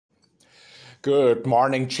Good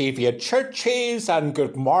morning, Cheviot churches, and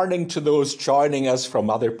good morning to those joining us from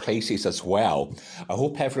other places as well. I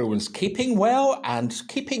hope everyone's keeping well and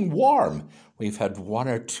keeping warm. We've had one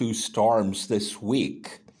or two storms this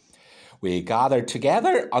week. We gather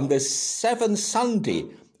together on the seventh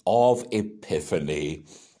Sunday of Epiphany.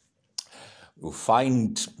 You'll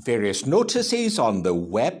find various notices on the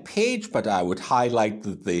webpage, but I would highlight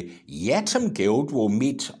that the Yettam Guild will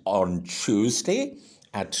meet on Tuesday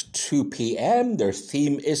at 2 p.m. Their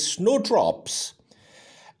theme is Snowdrops.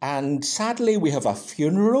 And sadly, we have a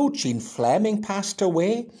funeral. Jean Fleming passed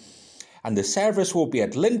away. And the service will be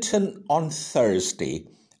at Linton on Thursday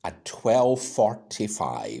at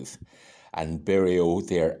 12:45 and burial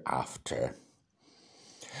thereafter.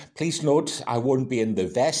 Please note, I won't be in the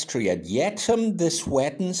vestry at Yettam this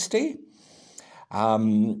Wednesday.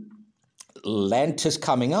 Lent is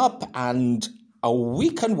coming up, and a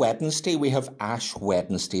week on Wednesday we have Ash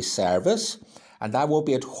Wednesday service, and that will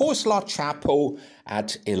be at Hoslot Chapel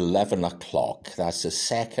at 11 o'clock. That's the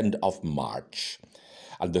 2nd of March.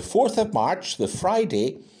 And the 4th of March, the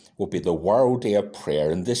Friday, will be the World Day of Prayer,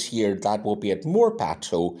 and this year that will be at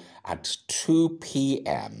Moorbattle at 2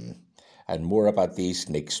 p.m. And more about these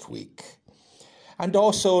next week. And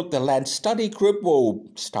also the Lent Study Group will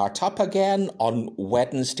start up again on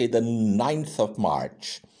Wednesday the 9th of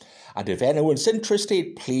March. And if anyone's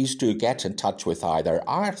interested, please do get in touch with either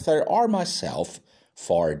Arthur or myself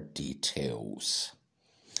for details.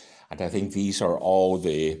 And I think these are all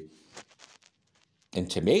the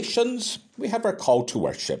intimations. We have our call to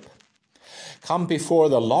worship. Come before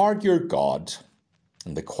the Lord your God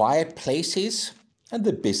in the quiet places and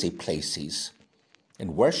the busy places,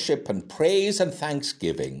 in worship and praise and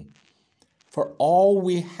thanksgiving, for all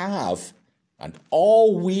we have and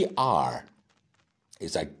all we are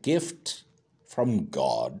is a gift from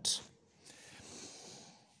God.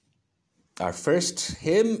 Our first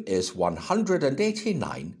hymn is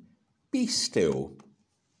 189, Be Still.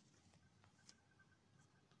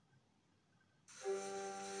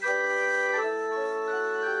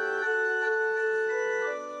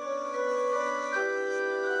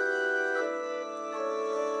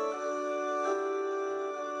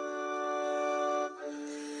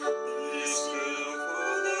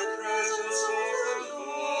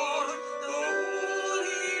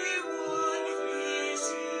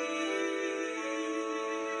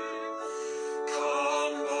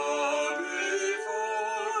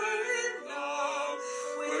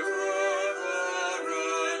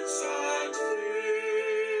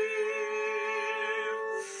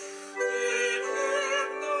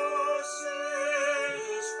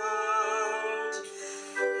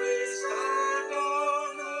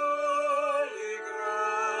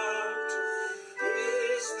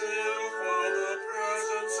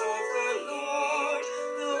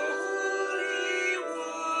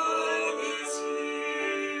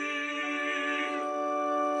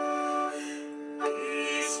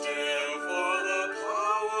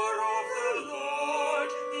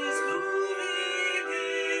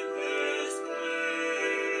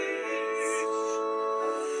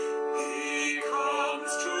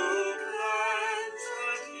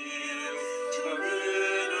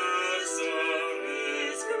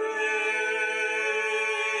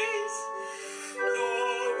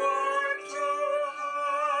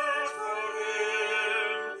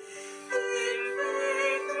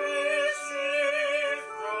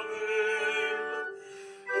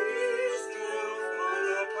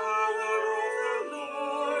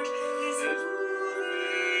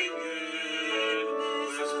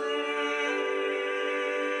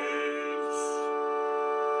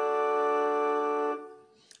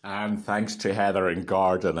 And thanks to Heather and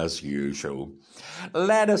Gordon as usual.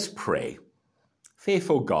 Let us pray.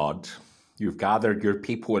 Faithful God, you've gathered your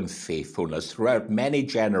people in faithfulness throughout many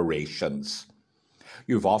generations.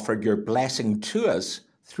 You've offered your blessing to us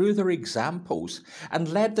through their examples and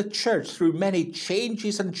led the church through many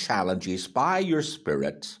changes and challenges by your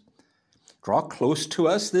Spirit. Draw close to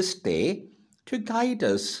us this day to guide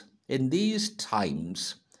us in these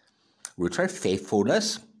times. Root our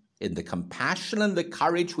faithfulness in the compassion and the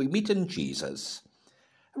courage we meet in Jesus.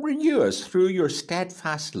 Renew us through your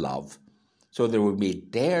steadfast love, so that we may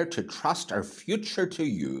dare to trust our future to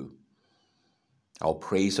you. All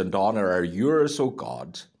praise and honour are yours, O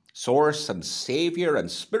God, source and saviour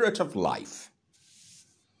and spirit of life.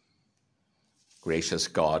 Gracious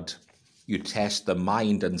God, you test the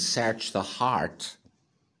mind and search the heart,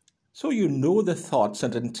 so you know the thoughts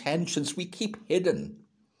and intentions we keep hidden.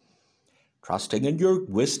 Trusting in your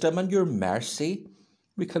wisdom and your mercy,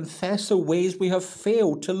 we confess the ways we have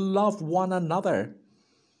failed to love one another.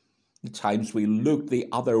 At times we looked the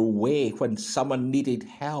other way when someone needed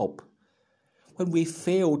help, when we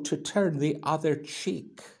failed to turn the other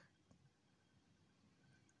cheek.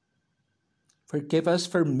 Forgive us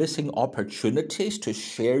for missing opportunities to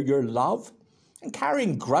share your love and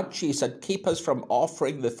carrying grudges that keep us from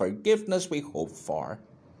offering the forgiveness we hope for.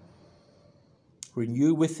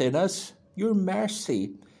 Renew within us your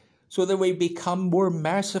mercy so that we become more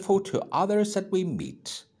merciful to others that we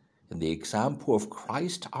meet in the example of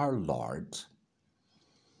Christ our Lord.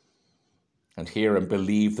 And hear and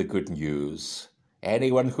believe the good news.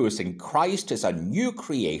 Anyone who is in Christ is a new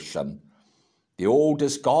creation. The old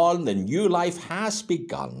is gone, the new life has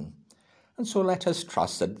begun. And so let us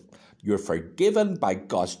trust that you're forgiven by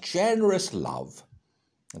God's generous love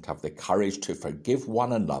and have the courage to forgive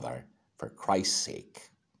one another for Christ's sake.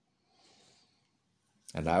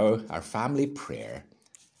 And now our family prayer.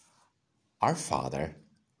 Our Father,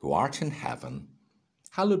 who art in heaven,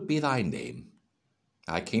 hallowed be thy name.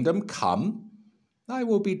 Thy kingdom come, thy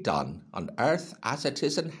will be done on earth as it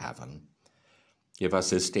is in heaven. Give us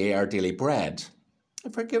this day our daily bread,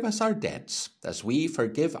 and forgive us our debts, as we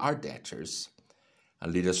forgive our debtors.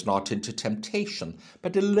 And lead us not into temptation,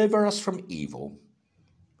 but deliver us from evil.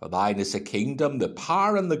 For thine is the kingdom, the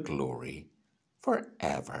power, and the glory,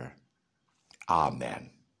 forever.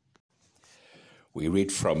 Amen. We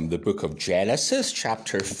read from the book of Genesis,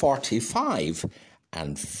 chapter 45,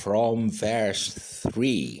 and from verse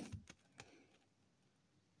 3.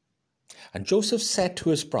 And Joseph said to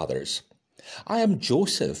his brothers, I am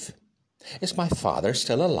Joseph. Is my father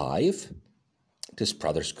still alive? His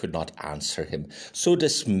brothers could not answer him, so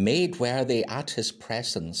dismayed were they at his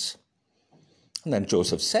presence. And then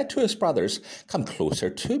Joseph said to his brothers, Come closer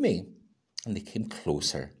to me. And they came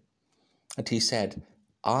closer. And he said,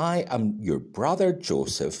 I am your brother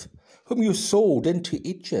Joseph, whom you sold into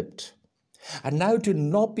Egypt. And now do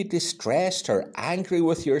not be distressed or angry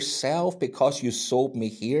with yourself because you sold me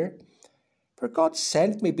here. For God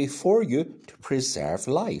sent me before you to preserve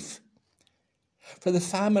life. For the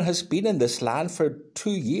famine has been in this land for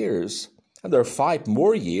 2 years, and there are 5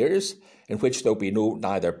 more years in which there will be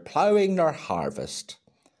neither ploughing nor harvest.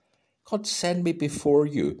 God sent me before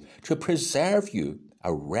you to preserve you,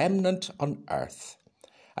 a remnant on earth,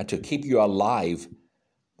 and to keep you alive,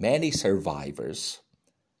 many survivors.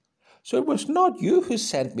 So it was not you who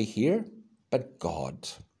sent me here, but God.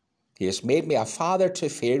 He has made me a father to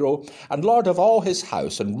Pharaoh, and lord of all his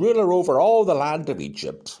house, and ruler over all the land of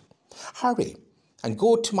Egypt. Hurry, and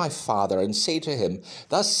go to my father, and say to him,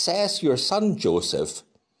 Thus says your son Joseph,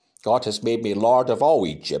 God has made me lord of all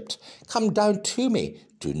Egypt. Come down to me,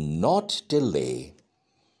 do not delay.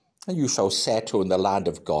 And you shall settle in the land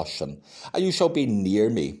of Goshen, and you shall be near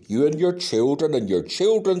me, you and your children and your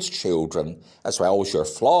children's children, as well as your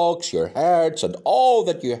flocks, your herds, and all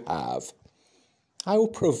that you have. I will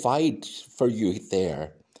provide for you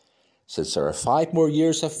there, since there are 5 more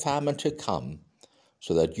years of famine to come,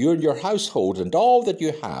 so that you and your household and all that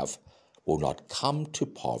you have will not come to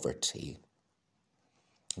poverty.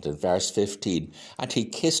 And in verse 15, and he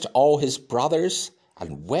kissed all his brothers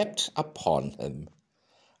and wept upon him.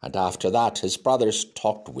 And after that his brothers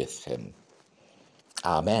talked with him.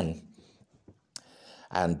 Amen.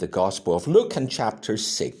 And the Gospel of Luke in chapter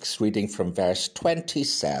 6, reading from verse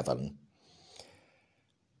 27.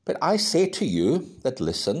 But I say to you that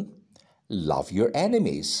listen, love your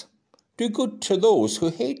enemies, do good to those who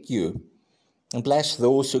hate you, and bless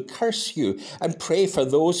those who curse you, and pray for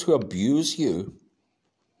those who abuse you.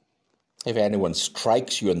 If anyone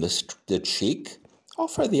strikes you on the cheek,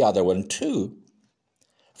 offer the other one too.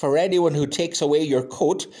 For anyone who takes away your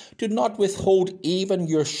coat, do not withhold even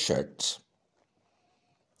your shirt.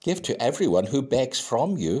 Give to everyone who begs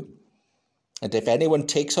from you, and if anyone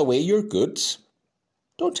takes away your goods,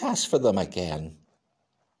 don't ask for them again.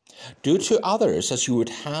 Do to others as you would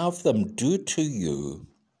have them do to you.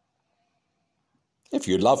 If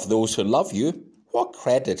you love those who love you, what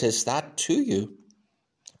credit is that to you?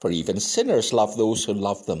 For even sinners love those who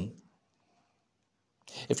love them.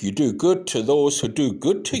 If you do good to those who do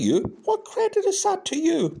good to you, what credit is that to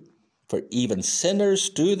you? For even sinners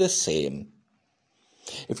do the same.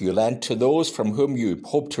 If you lend to those from whom you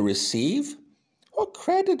hope to receive, what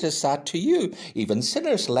credit is that to you? Even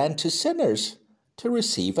sinners lend to sinners to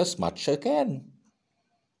receive as much again.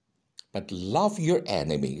 But love your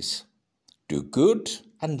enemies. Do good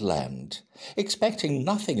and lend, expecting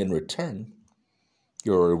nothing in return.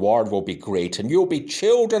 Your reward will be great, and you'll be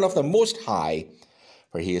children of the Most High,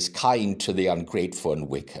 for he is kind to the ungrateful and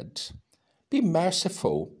wicked. Be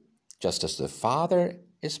merciful, just as the Father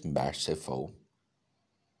is merciful.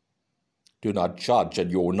 Do not judge,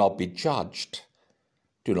 and you will not be judged.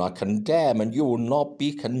 Do not condemn, and you will not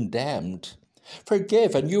be condemned.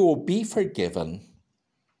 Forgive, and you will be forgiven.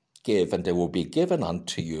 Give, and it will be given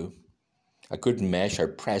unto you. A good measure,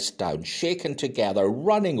 pressed down, shaken together,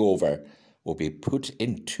 running over, will be put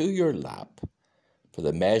into your lap. For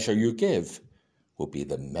the measure you give will be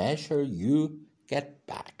the measure you get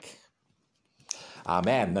back.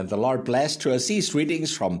 Amen. And the Lord bless to us these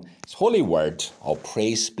readings from His holy word. All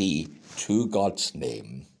praise be to God's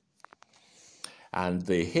name. And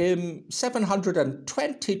the hymn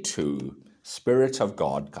 722, Spirit of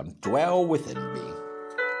God, come dwell within me.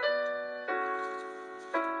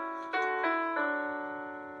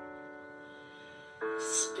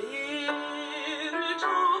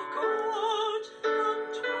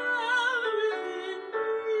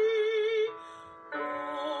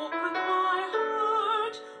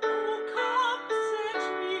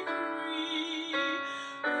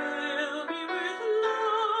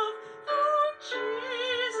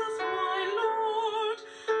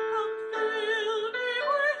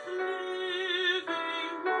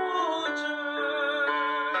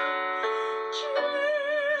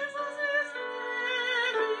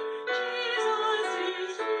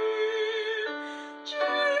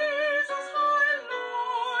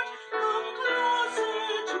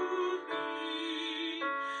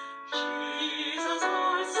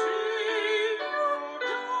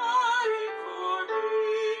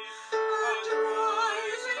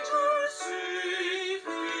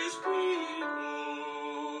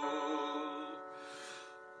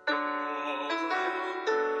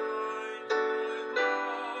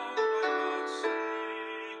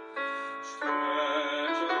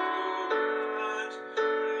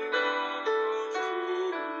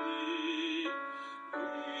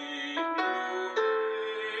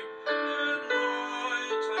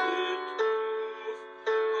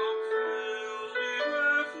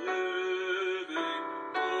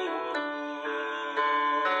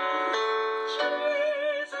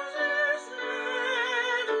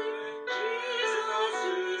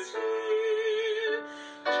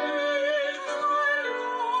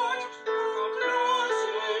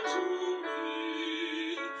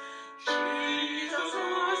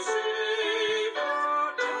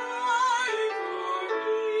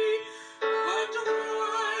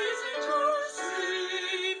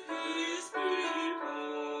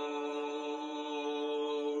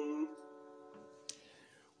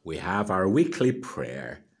 We have our weekly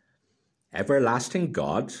prayer. Everlasting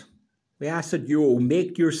God, we ask that you will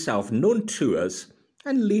make yourself known to us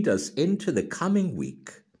and lead us into the coming week.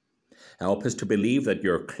 Help us to believe that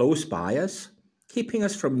you're close by us, keeping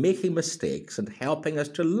us from making mistakes and helping us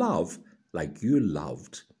to love like you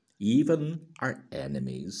loved, even our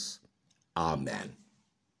enemies. Amen.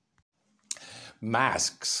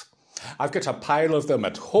 Masks. I've got a pile of them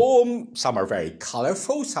at home. Some are very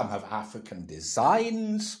colourful, some have African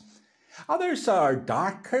designs. Others are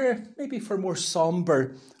darker, maybe for more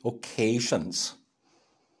sombre occasions.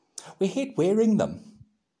 We hate wearing them,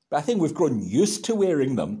 but I think we've grown used to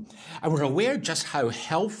wearing them, and we're aware just how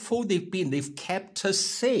helpful they've been. They've kept us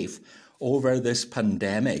safe over this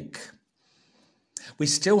pandemic. We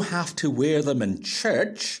still have to wear them in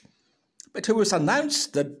church, but it was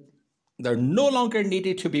announced that they're no longer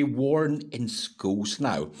needed to be worn in schools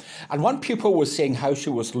now. And one pupil was saying how she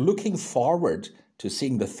was looking forward to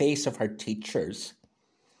seeing the face of her teachers.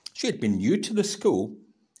 She had been new to the school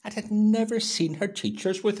and had never seen her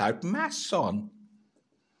teachers without masks on.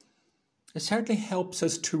 It certainly helps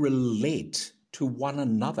us to relate to one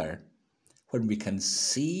another when we can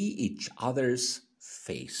see each other's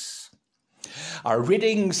face. Our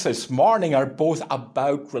readings this morning are both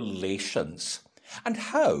about relations and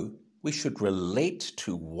how we should relate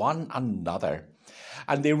to one another.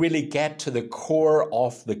 And they really get to the core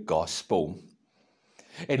of the gospel.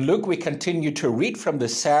 In Luke, we continue to read from the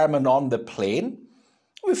Sermon on the Plain.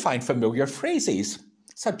 We find familiar phrases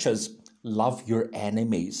such as love your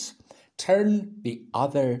enemies, turn the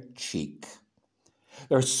other cheek.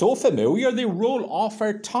 They're so familiar they roll off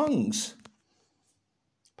our tongues.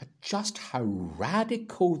 But just how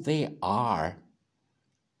radical they are.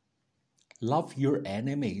 Love your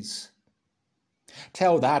enemies.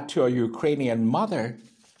 Tell that to a Ukrainian mother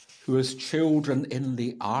who has children in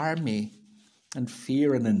the army and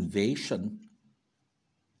fear an invasion.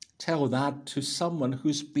 Tell that to someone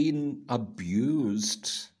who's been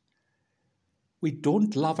abused. We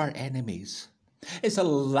don't love our enemies. It's the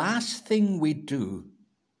last thing we do.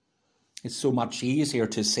 It's so much easier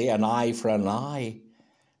to say an eye for an eye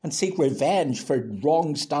and seek revenge for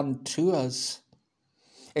wrongs done to us.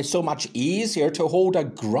 It's so much easier to hold a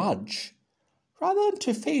grudge rather than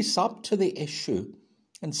to face up to the issue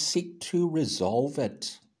and seek to resolve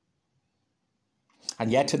it.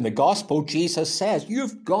 And yet in the gospel, Jesus says,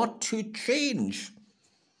 you've got to change,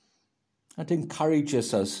 and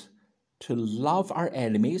encourages us to love our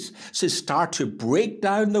enemies, to start to break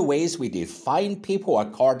down the ways we define people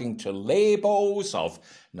according to labels of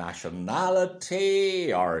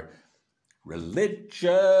nationality or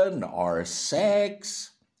religion or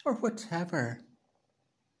sex or whatever.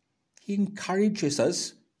 He encourages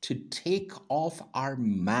us to take off our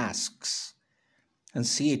masks and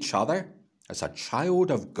see each other as a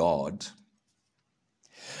child of God.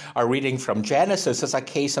 Our reading from Genesis is a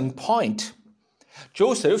case in point.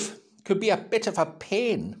 Joseph could be a bit of a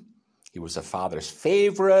pain. He was the father's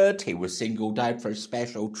favourite. He was singled out for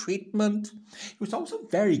special treatment. He was also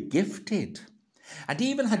very gifted, and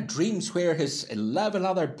even had dreams where his 11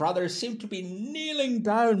 other brothers seemed to be kneeling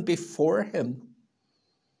down before him.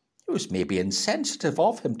 It was maybe insensitive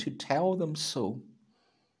of him to tell them so,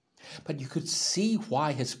 but you could see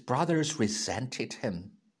why his brothers resented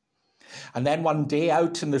him. And then one day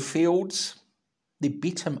out in the fields, they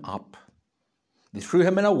beat him up. They threw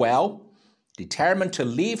him in a well, determined to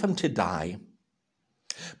leave him to die.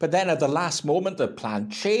 But then at the last moment, the plan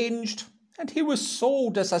changed, and he was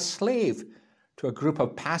sold as a slave to a group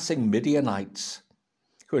of passing Midianites,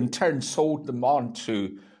 who in turn sold them on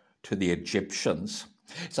to the Egyptians.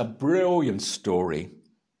 It's a brilliant story.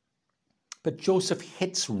 But Joseph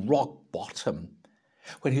hits rock bottom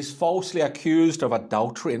when he's falsely accused of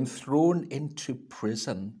adultery and thrown into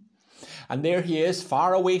prison. And there he is,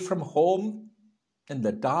 far away from home, in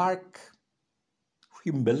the dark,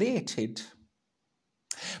 humiliated.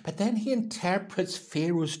 But then he interprets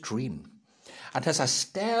Pharaoh's dream and has a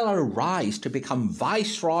stellar rise to become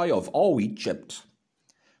viceroy of all Egypt.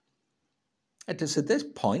 It is at this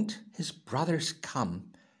point his brothers come,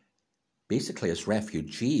 basically as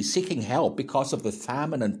refugees, seeking help because of the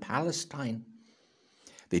famine in Palestine.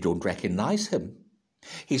 They don't recognize him.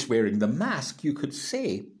 He's wearing the mask, you could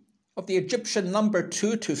say, of the Egyptian number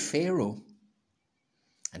 2 to Pharaoh.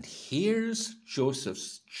 And here's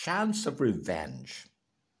Joseph's chance of revenge.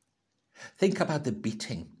 Think about the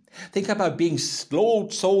beating. Think about being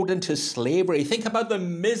sold into slavery. Think about the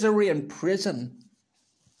misery in prison.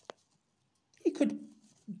 He could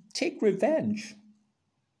take revenge.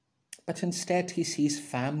 But instead he sees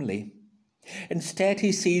family. Instead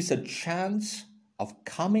he sees a chance of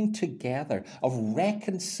coming together, of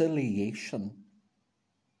reconciliation.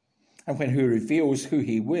 And when he reveals who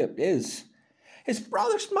he is, his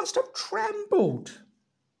brothers must have trembled.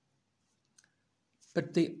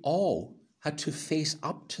 But they all had to face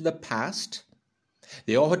up to the past.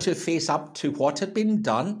 They all had to face up to what had been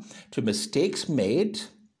done, to mistakes made,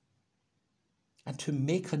 and to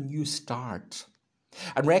make a new start.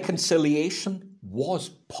 And reconciliation was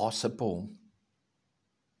possible.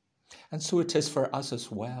 And so it is for us as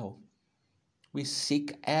well. We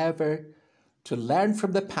seek ever to learn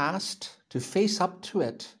from the past, to face up to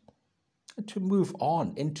it, and to move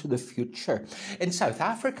on into the future. In South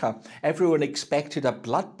Africa, everyone expected a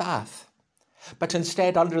bloodbath. But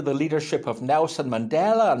instead, under the leadership of Nelson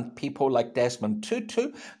Mandela and people like Desmond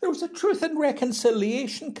Tutu, there was a Truth and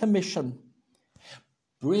Reconciliation Commission,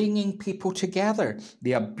 bringing people together,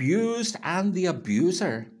 the abused and the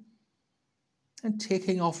abuser, and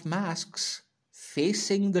taking off masks,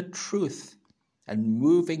 facing the truth and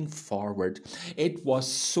moving forward. It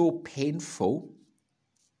was so painful,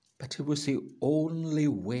 but it was the only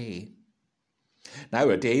way.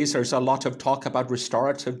 Nowadays, there's a lot of talk about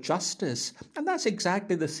restorative justice, and that's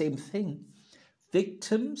exactly the same thing.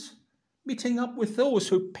 Victims meeting up with those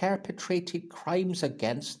who perpetrated crimes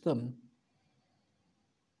against them.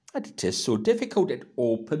 And it is so difficult, it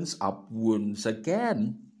opens up wounds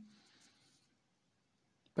again.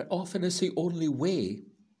 But often it's the only way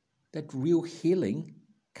that real healing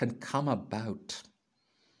can come about.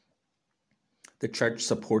 The church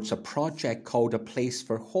supports a project called A Place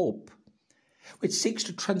for Hope, which seeks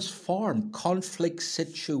to transform conflict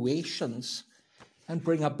situations and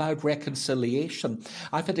bring about reconciliation.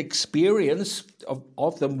 I've had experience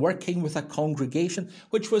of them working with a congregation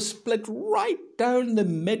which was split right down the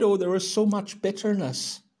middle. There was so much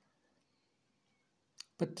bitterness.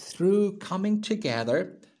 But through coming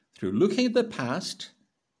together, through looking at the past,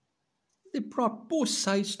 they brought both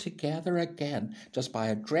sides together again just by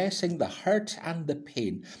addressing the hurt and the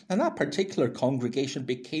pain. And that particular congregation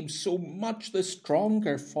became so much the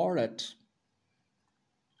stronger for it.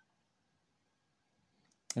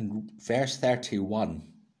 In verse 31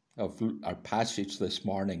 of our passage this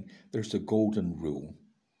morning, there's a golden rule.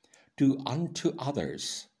 Do unto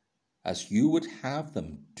others as you would have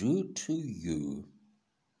them do to you.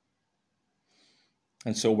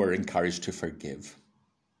 And so we're encouraged to forgive.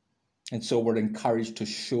 And so we're encouraged to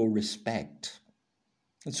show respect.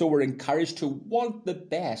 And so we're encouraged to want the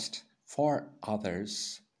best for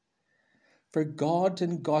others. For God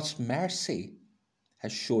in God's mercy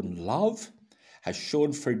has shown love, has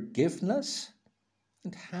shown forgiveness,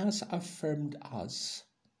 and has affirmed us.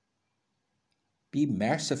 Be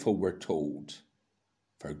merciful, we're told,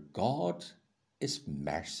 for God is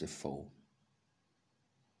merciful.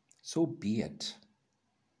 So be it.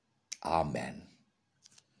 Amen.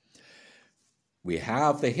 We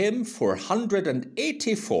have the hymn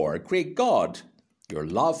 484, Great God, your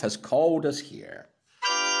love has called us here.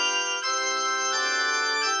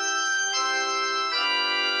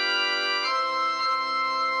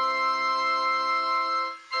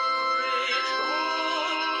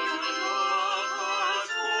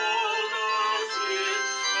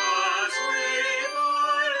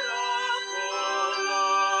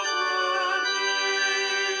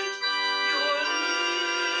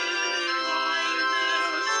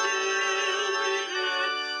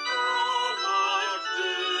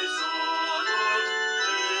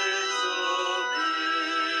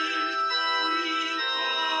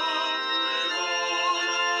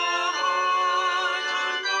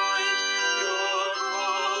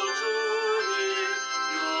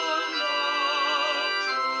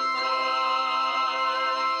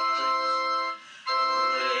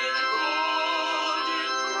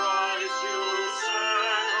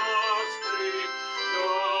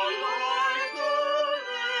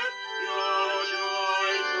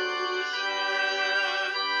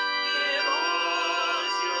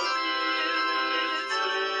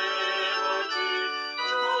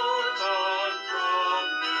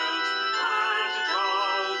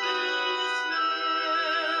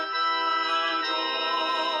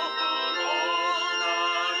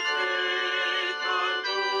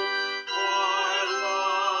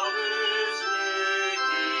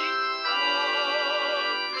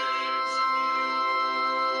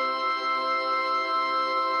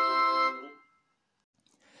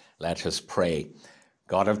 Let us pray.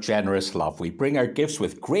 God of generous love, we bring our gifts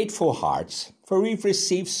with grateful hearts, for we've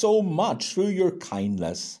received so much through your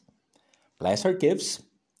kindness. Bless our gifts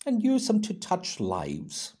and use them to touch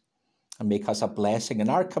lives, and make us a blessing in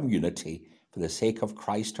our community for the sake of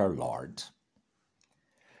Christ our Lord.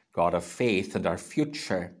 God of faith and our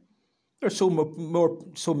future, there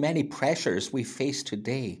are so many pressures we face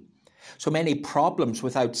today, so many problems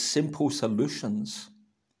without simple solutions.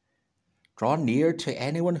 Draw near to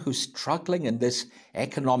anyone who's struggling in this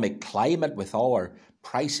economic climate with all our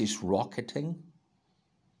prices rocketing.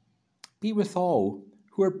 Be with all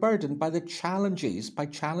who are burdened by challenges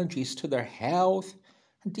to their health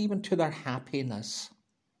and even to their happiness.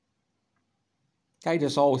 Guide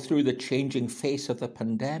us all through the changing face of the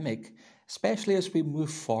pandemic, especially as we move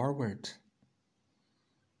forward.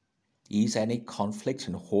 Ease any conflict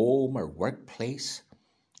in home or workplace.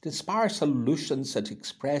 Inspire solutions that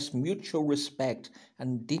express mutual respect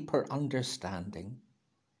and deeper understanding.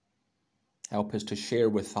 Help us to share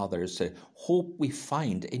with others the hope we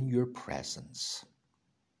find in your presence.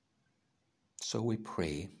 So we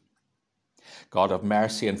pray. God of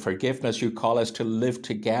mercy and forgiveness, you call us to live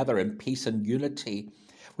together in peace and unity.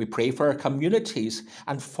 We pray for our communities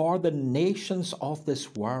and for the nations of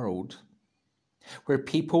this world, where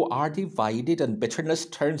people are divided and bitterness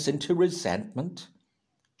turns into resentment.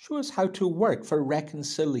 Show us how to work for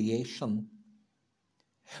reconciliation.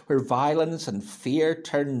 Where violence and fear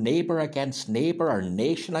turn neighbour against neighbour or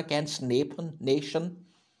nation against nation,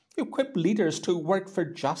 equip leaders to work for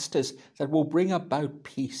justice that will bring about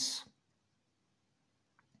peace.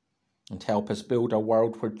 And help us build a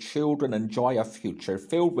world where children enjoy a future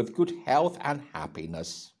filled with good health and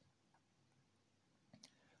happiness.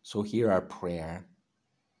 So hear our prayer.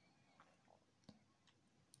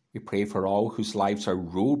 We pray for all whose lives are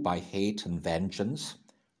ruled by hate and vengeance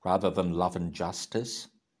rather than love and justice.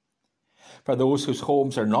 For those whose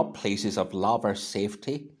homes are not places of love or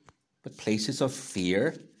safety, but places of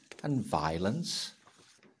fear and violence.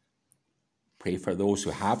 Pray for those who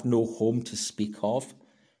have no home to speak of,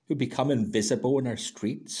 who become invisible in our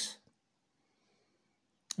streets.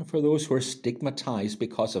 And for those who are stigmatized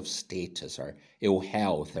because of status or ill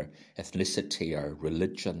health or ethnicity or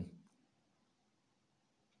religion.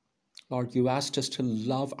 Lord, you asked us to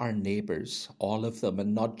love our neighbours, all of them,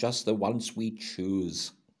 and not just the ones we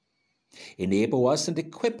choose. Enable us and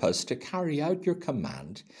equip us to carry out your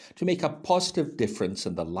command, to make a positive difference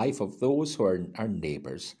in the life of those who are our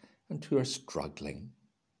neighbours and who are struggling.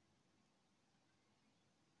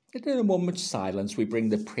 And in a moment's silence, we bring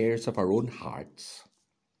the prayers of our own hearts.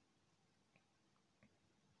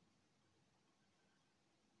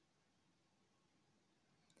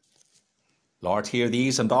 Lord, hear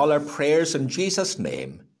these and all our prayers in Jesus'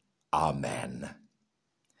 name. Amen.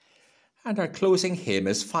 And our closing hymn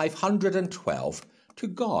is 512, To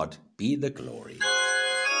God Be the Glory.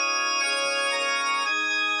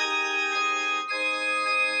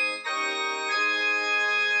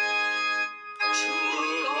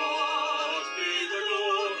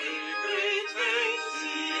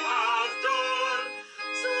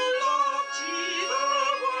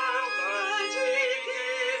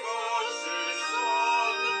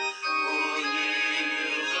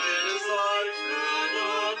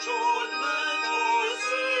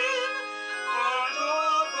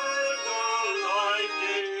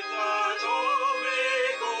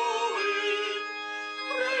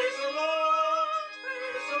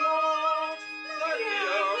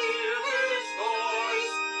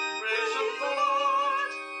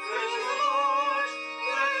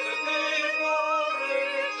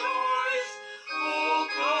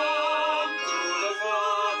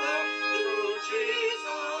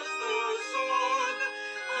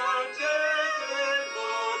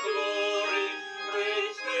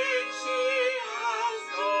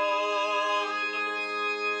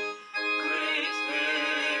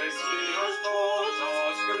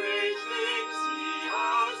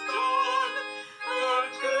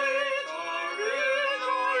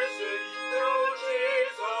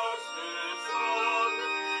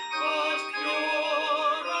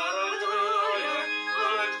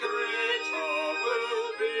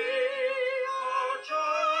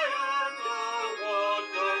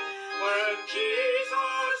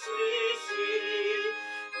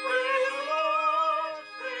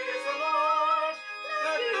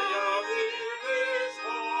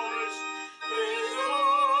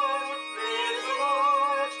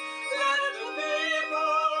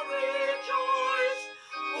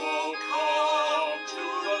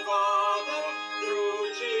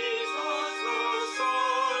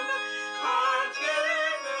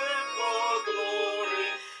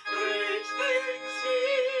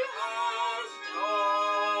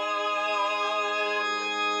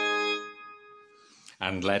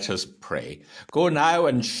 And let us pray. Go now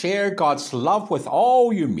and share God's love with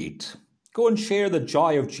all you meet. Go and share the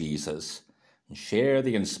joy of Jesus and share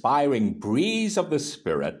the inspiring breeze of the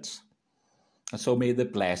Spirit. And so may the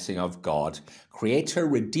blessing of God, Creator,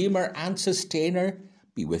 Redeemer, and Sustainer,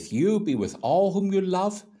 be with you, be with all whom you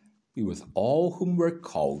love, be with all whom we're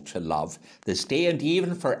called to love, this day and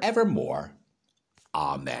even forevermore.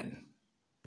 Amen.